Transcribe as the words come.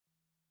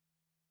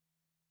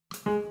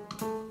I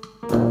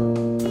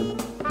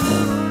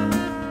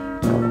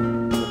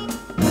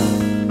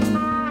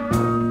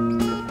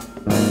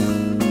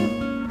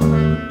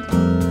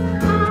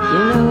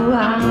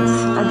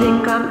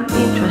think I'm an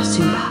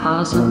interesting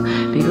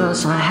person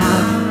because I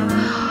have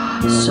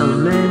so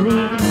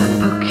many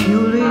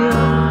peculiar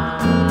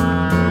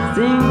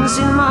things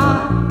in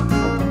my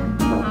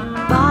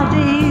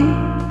body.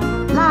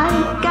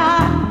 Like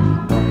I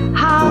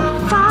have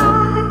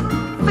 5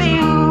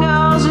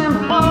 fingers in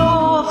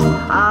both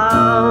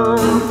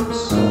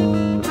arms,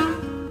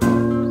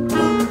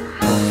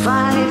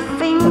 5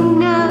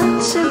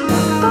 fingers in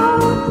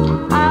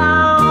both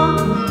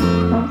arms,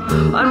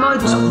 and my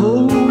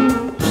toes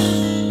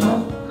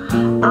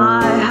I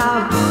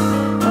have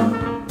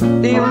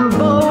in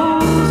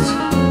both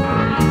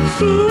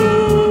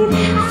feet,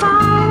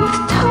 5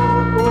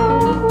 toes.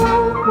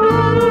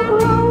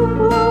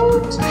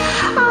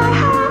 I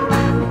have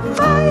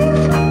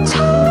 5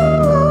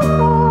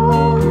 toes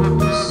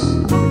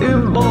in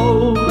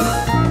both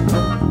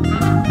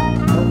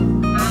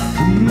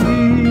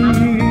feet.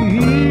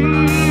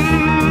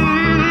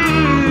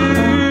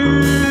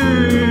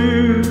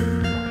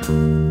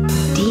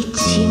 Did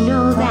you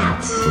know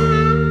that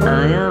I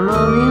am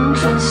an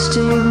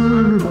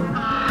intresting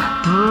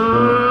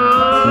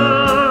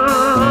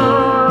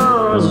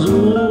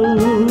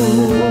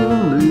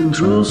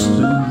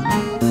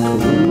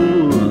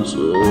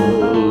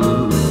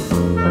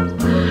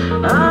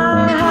I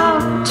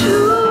have 2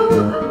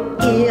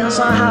 ears,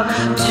 I have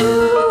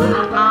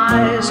 2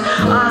 eyes,